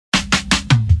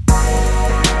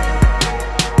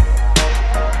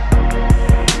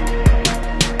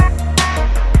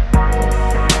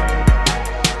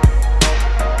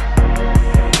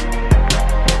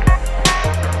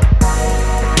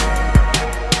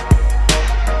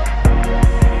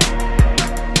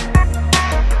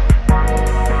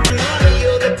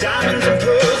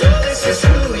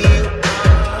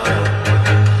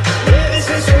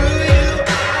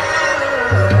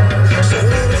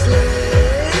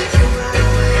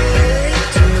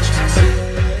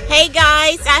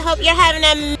having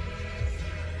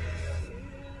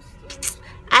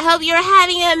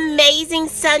an amazing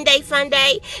Sunday fun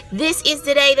day. This is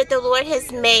the day that the Lord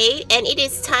has made, and it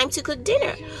is time to cook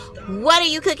dinner. What are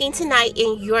you cooking tonight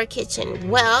in your kitchen?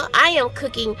 Well, I am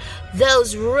cooking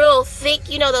those real thick,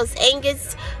 those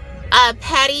Angus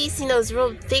patties, those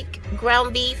real thick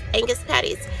ground beef Angus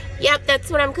patties. Yep, that's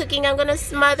what I'm cooking. I'm gonna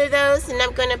smother those, and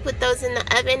I'm gonna put those in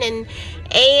the oven,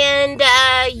 and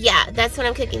yeah, that's what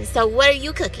I'm cooking. So what are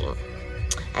you cooking?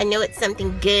 I know it's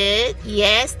something good.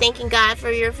 Yes, thanking God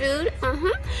for your food.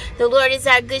 The Lord is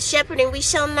our good shepherd, and we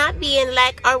shall not be in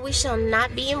lack, or we shall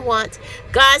not be in want.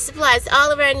 God supplies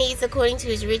all of our needs according to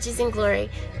his riches and glory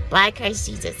by Christ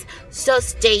Jesus. So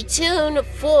stay tuned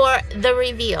for the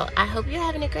reveal. I hope you're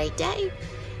having a great day.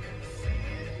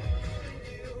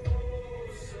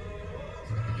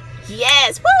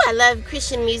 Yes, woo, I love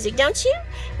Christian music, don't you?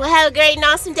 Well, have a great and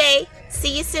awesome day.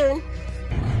 See you soon.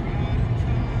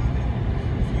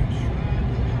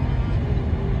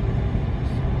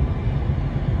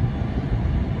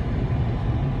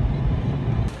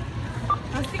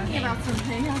 I was thinking about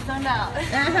something. I found out.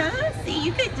 See,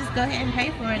 you could just go ahead and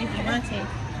pay for it if you want to.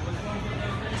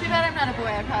 Too bad I'm not a boy.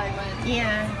 I probably would.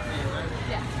 Yeah.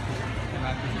 Yeah.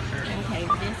 Okay,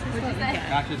 this is what we got.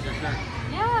 Matches your shirt.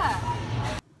 Yeah.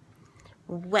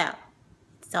 Well,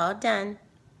 it's all done,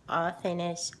 all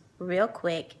finished, real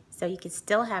quick, so you can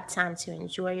still have time to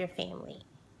enjoy your family.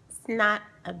 It's not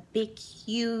a big,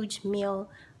 huge meal,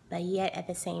 but yet at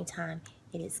the same time,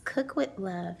 it is cooked with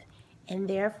love, and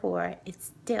therefore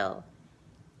it's still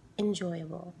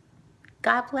enjoyable.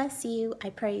 God bless you.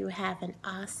 I pray you have an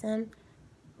awesome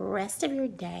rest of your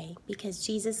day, because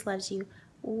Jesus loves you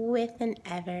with an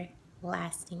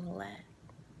everlasting love.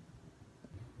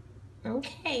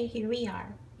 Okay, here we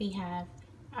are. We have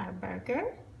our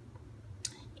burger.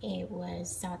 It was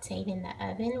sauteed in the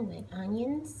oven with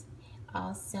onions,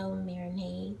 also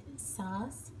marinade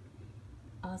sauce.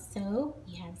 Also,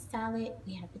 we have salad,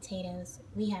 we have potatoes,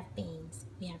 we have beans,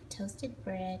 we have toasted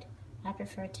bread. I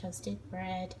prefer toasted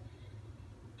bread.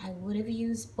 I would have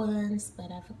used buns,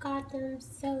 but I forgot them,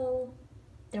 so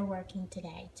they're working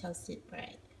today, toasted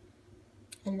bread.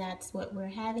 And that's what we're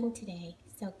having today.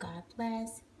 So God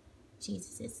bless.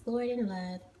 Jesus is Lord in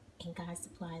love, and God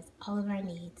supplies all of our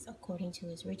needs according to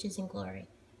his riches and glory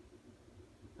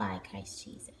by Christ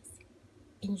Jesus.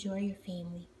 Enjoy your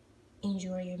family.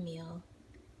 Enjoy your meal.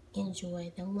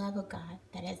 Enjoy the love of God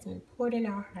that has been poured in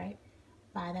our heart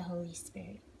by the Holy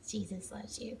Spirit. Jesus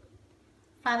loves you.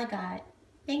 Father God,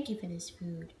 thank you for this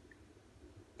food.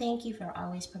 Thank you for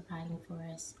always providing for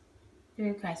us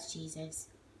through Christ Jesus.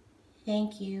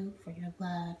 Thank you for your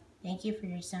love. Thank you for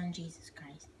your Son, Jesus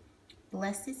Christ.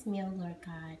 Bless this meal, Lord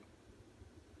God,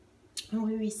 and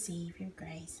we receive your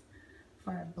grace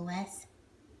for a blessed,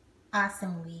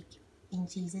 awesome week. In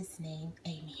Jesus' name,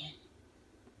 amen.